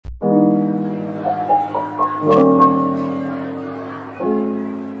Hello,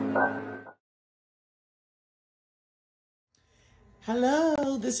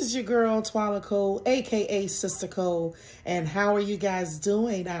 this is your girl, twalacole, aka Sister Cole, and how are you guys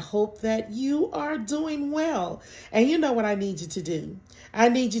doing? I hope that you are doing well. And you know what I need you to do? I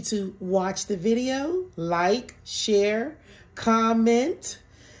need you to watch the video, like, share, comment,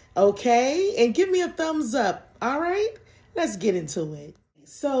 okay? And give me a thumbs up, all right? Let's get into it.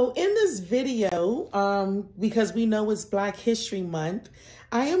 So in this video, because we know it's Black History Month,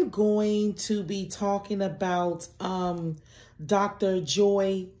 I am going to be talking about Dr.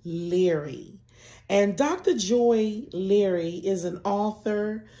 Joy Leary. And Dr. Joy Leary is an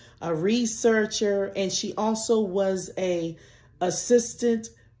author, a researcher, and she also was an assistant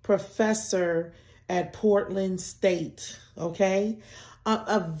professor at Portland State, okay?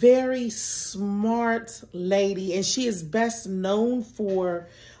 A very smart lady, and she is best known for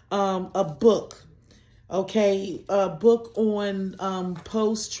a book, okay? A book on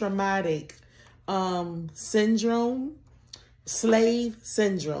post-traumatic syndrome, slave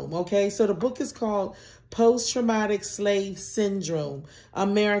syndrome, okay? So the book is called Post-Traumatic Slave Syndrome,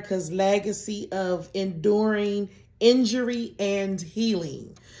 America's Legacy of Enduring Injury and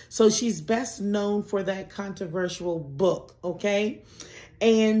Healing. So she's best known for that controversial book, okay?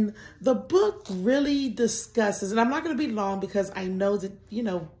 And the book really discusses, and I'm not going to be long because I know that, you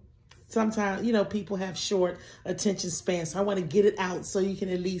know, sometimes, you know, people have short attention spans. So I want to get it out so you can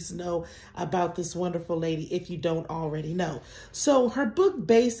at least know about this wonderful lady if you don't already know. So her book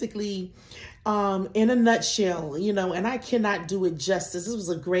basically, in a nutshell, you know, and I cannot do it justice. This was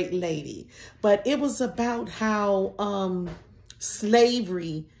a great lady, but it was about how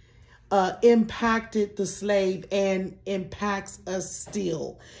slavery impacted the slave and impacts us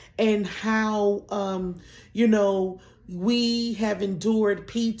still, and how, you know, we have endured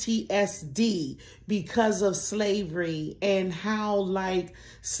PTSD because of slavery, and how like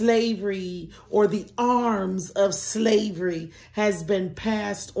slavery or the arms of slavery has been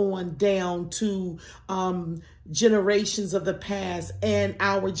passed on down to generations of the past and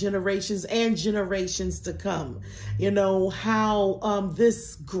our generations and generations to come. You know, how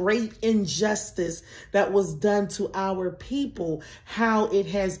this great injustice that was done to our people, how it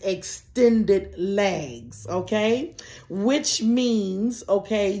has extended legs, okay? Which means,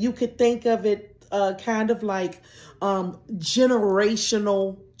 okay, you could think of it kind of like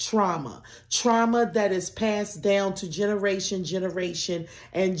generational trauma that is passed down to generation,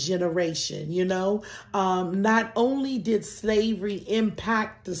 and generation, you know. Not only did slavery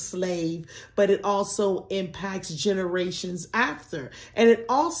impact the slave, but it also impacts generations after. And it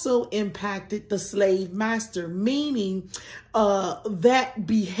also impacted the slave master, meaning that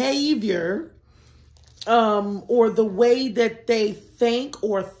behavior or the way that they think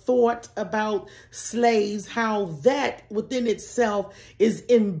or thought about slaves, how that within itself is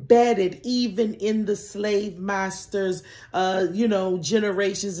embedded even in the slave masters, you know,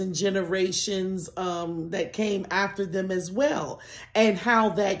 generations and generations that came after them as well. And how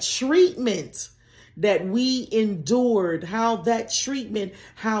that treatment that we endured, how that treatment,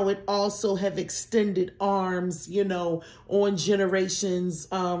 how it also have extended arms, you know, on generations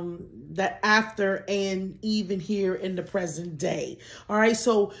that after and even here in the present day. All right,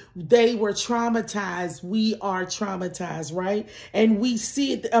 so they were traumatized. We are traumatized, right? And we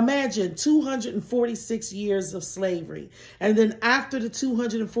see it. Imagine 246 years of slavery. And then after the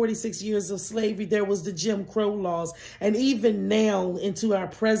 246 years of slavery, there was the Jim Crow laws. And even now into our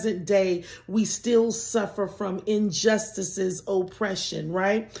present day, we still suffer from injustices, oppression,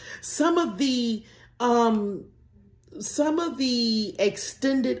 right? Some of the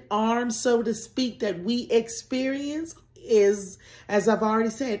extended arms, so to speak, that we experience is, as I've already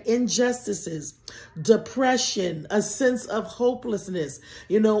said, injustices, depression, a sense of hopelessness,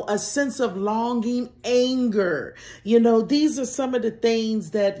 you know, a sense of longing, anger. You know, these are some of the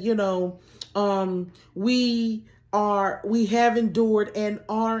things that, you know, we have endured and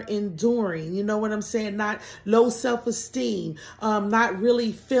are enduring. You know what I'm saying? Not low self-esteem, not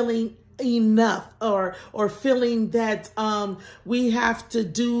really feeling enough, or feeling that we have to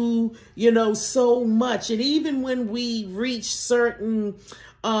do, you know, so much. And even when we reach certain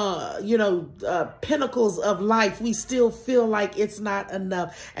you know, pinnacles of life, we still feel like it's not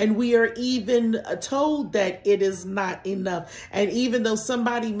enough. And we are even told that it is not enough. And even though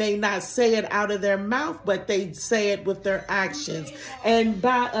somebody may not say it out of their mouth, but they say it with their actions. And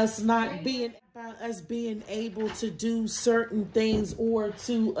by us being able to do certain things, or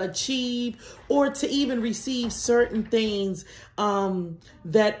to achieve, or to even receive certain things,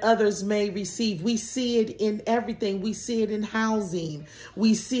 that others may receive. We see it in everything. We see it in housing.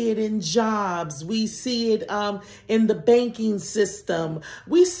 We see it in jobs. We see it in the banking system.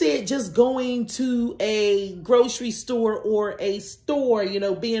 We see it just going to a grocery store or a store, you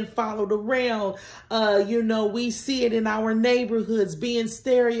know, being followed around. You know, we see it in our neighborhoods, being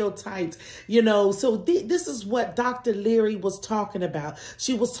stereotyped, you know. So this is what Dr. Leary was talking about.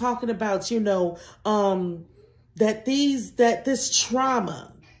 She was talking about, you know, that this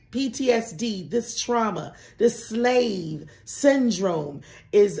trauma, PTSD, this trauma, this slave syndrome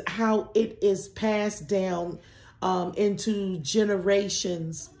is how it is passed down into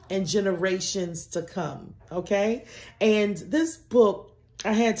generations and generations to come. Okay. And this book,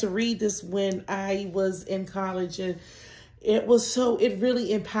 I had to read this when I was in college, and it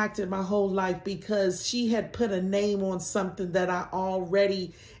really impacted my whole life, because she had put a name on something that I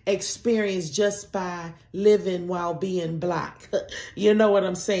already experienced just by living while being Black. You know what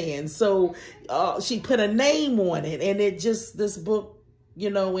I'm saying? So she put a name on it, and this book, you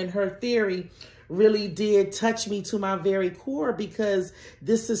know, in her theory, really did touch me to my very core, because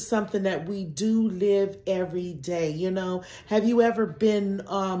this is something that we do live every day. You know, have you ever been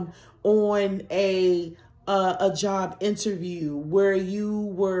on a job interview where you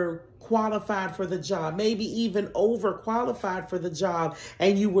were qualified for the job, maybe even overqualified for the job,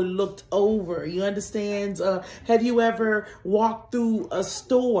 and you were looked over? You understand? Have you ever walked through a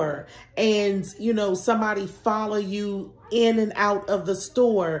store and, you know, somebody follow you in and out of the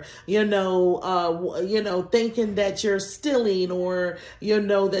store, you know, thinking that you're stealing, or, you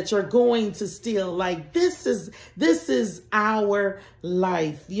know, that you're going to steal? Like, this is our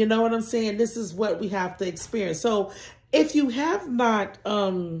life. You know what I'm saying? This is what we have to experience. So if you have not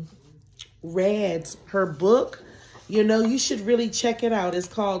read her book, you know, you should really check it out. It's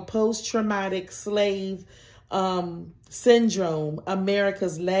called Post-Traumatic Slave Syndrome,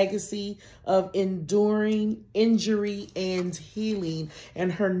 America's Legacy of Enduring Injury and Healing. And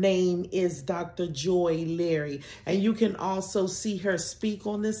her name is Dr. Joy Leary. And you can also see her speak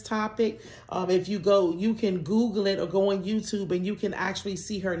on this topic. If you go, you can Google it or go on YouTube, and you can actually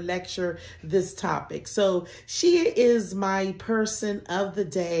see her lecture this topic. So she is my person of the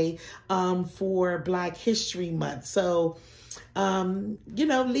day for Black History Month. So you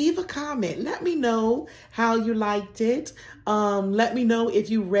know, leave a comment. Let me know how you liked it. Let me know if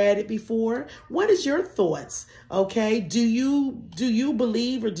you read it before. What is your thoughts? Okay. Do you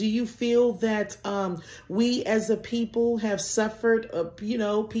believe, or do you feel that we as a people have suffered, you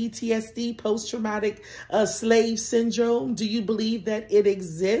know, PTSD, post-traumatic slave syndrome? Do you believe that it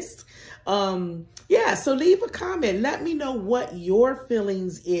exists? Yeah, so leave a comment. Let me know what your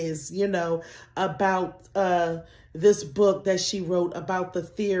feelings is, you know, about this book that she wrote, about the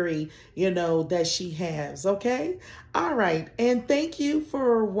theory, you know, that she has. Okay. All right. And thank you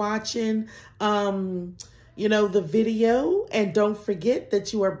for watching, you know, the video. And don't forget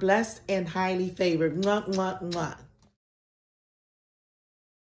that you are blessed and highly favored. Mwah, mwah, mwah.